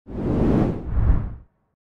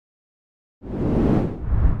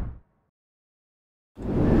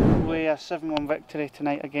a 7-1 victory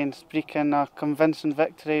tonight against Brechin, a convincing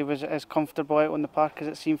victory. Was it as comfortable out on the park as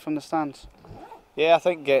it seemed from the stands? Yeah, I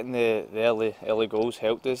think getting the early goals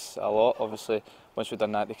helped us a lot. Obviously, once we've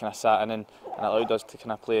done that, they kind of sat in and allowed us to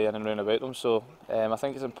kind of play in and round about them. So I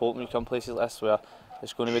think it's important when you come places like this where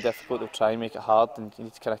it's going to be difficult to try and make it hard, and you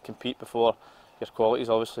need to kind of compete before your qualities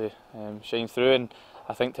obviously shine through. And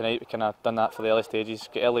I think tonight we kind of done that for the early stages,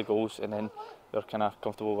 get early goals, and then we're kind of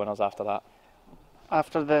comfortable winners after that.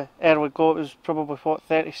 After the early goal, it was probably, what,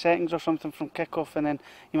 30 seconds or something from kick-off, and then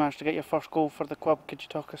you managed to get your first goal for the club. Could you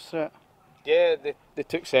talk us through it? Yeah, they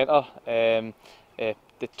took centre.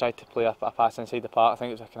 They tried to play a pass inside the park. I think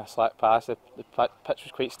it was a kind of slack pass. The pitch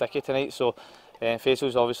was quite sticky tonight, so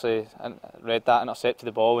Faisal's obviously read that, intercepted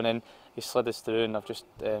the ball, and then he slid us through, and I've just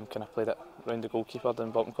kind of played it round the goalkeeper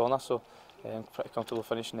down bottom corner, so pretty comfortable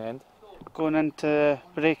finish in the end. Going into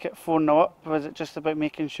break at 4-0 up, was it just about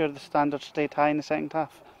making sure the standards stayed high in the second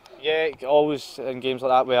half? Yeah, always in games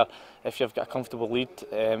like that where if you've got a comfortable lead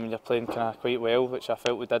and you're playing kind of quite well, which I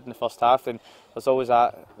felt we did in the first half, then there's always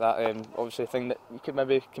that obviously thing that you could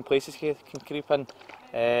maybe complacency can creep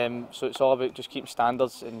in. So it's all about just keeping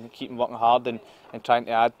standards and keeping working hard and trying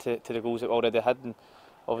to add to the goals that we already had. And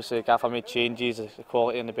obviously Gaffer made changes, the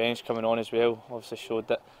quality on the bench coming on as well obviously showed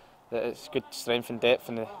that it's good strength and depth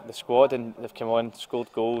in the squad, and they've come on, scored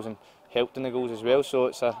goals and helped in the goals as well, so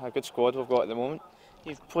it's a good squad we've got at the moment.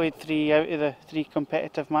 You've played 3 out of the 3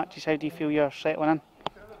 competitive matches. How do you feel you're settling in?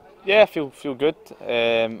 Yeah, I feel good.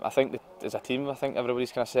 I think that as a team, I think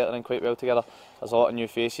everybody's kind of settling in quite well together. There's a lot of new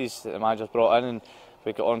faces that the manager's brought in, and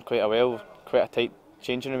we got on quite a tight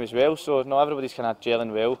changing room as well. So no, everybody's kind of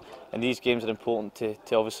gelling well, and these games are important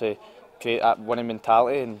to obviously create that winning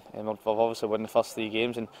mentality, and we've obviously won the first 3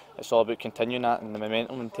 games, and it's all about continuing that and the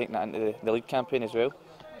momentum and taking that into the league campaign as well.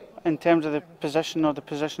 In terms of the position or the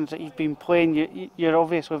positions that you've been playing, you're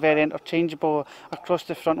obviously very interchangeable across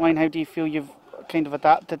the front line. How do you feel you've kind of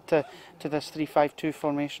adapted to this 3-5-2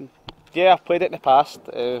 formation? Yeah, I've played it in the past,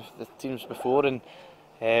 the teams before, and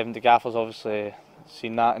the Gaffer's obviously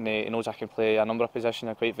seen that, and he knows I can play a number of positions.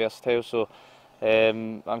 I'm quite versatile, so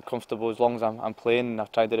I'm comfortable as long as I'm playing, and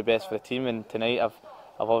I've tried to do the best for the team. And tonight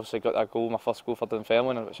I've obviously got that goal, my first goal for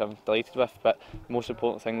Dunfermline, which I'm delighted with, but the most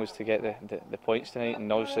important thing was to get the points tonight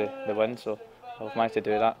and obviously the win, so I've managed to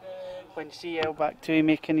do that. When you see El Bakhtoui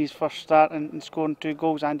making his first start and scoring 2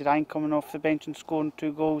 goals, Andy Ryan coming off the bench and scoring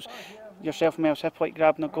 2 goals, yourself and Miles Hippolyte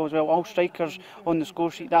grabbing a goal as well, all strikers on the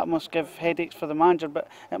score sheet, that must give headaches for the manager, but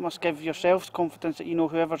it must give yourselves confidence that you know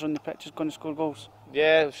whoever's on the pitch is going to score goals.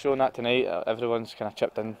 Yeah, showing that tonight, everyone's kind of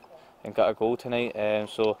chipped in and got a goal tonight,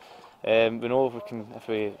 so we know if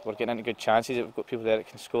we're getting into good chances, that we've got people there that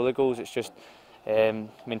can score the goals. It's just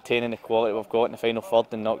maintaining the quality we've got in the final third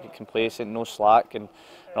and not get complacent, no slack, and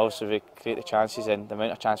obviously if we create the chances and the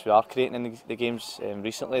amount of chance we are creating in the games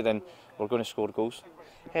recently, then we're going to score goals.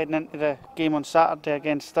 Heading into the game on Saturday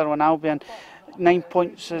against Stirling Albion, 9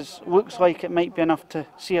 points looks like it might be enough to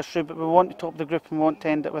see us through, but we want to top the group and we want to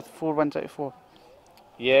end it with 4 wins out of 4.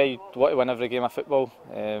 Yeah, you want to win every game of football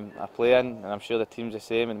I play in, and I'm sure the team's the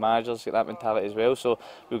same, and managers get that mentality as well. So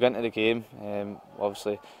we'll get into the game,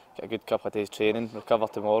 obviously get a good couple of days training, recover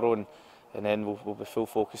tomorrow, and then we'll be full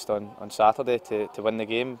focused on Saturday to win the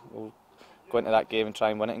game. We'll go into that game and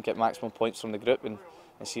try and win it and get maximum points from the group and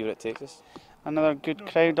see where it takes us. Another good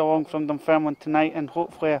crowd along from Dunfermline tonight, and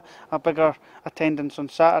hopefully a bigger attendance on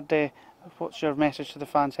Saturday. What's your message to the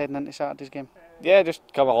fans heading into Saturday's game? Yeah, just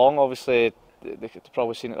come along. Obviously they've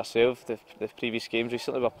probably seen it themselves, the previous games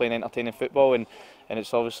recently. We're playing entertaining football, and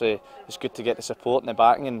it's obviously it's good to get the support and the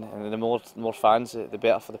backing, and the more fans, the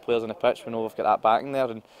better for the players on the pitch. We know we've got that backing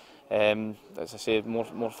there, and as I say,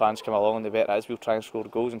 more fans come along and the better it is. We'll try and score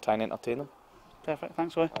goals and try and entertain them. Perfect,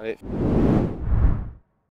 thanks, Roy. All right.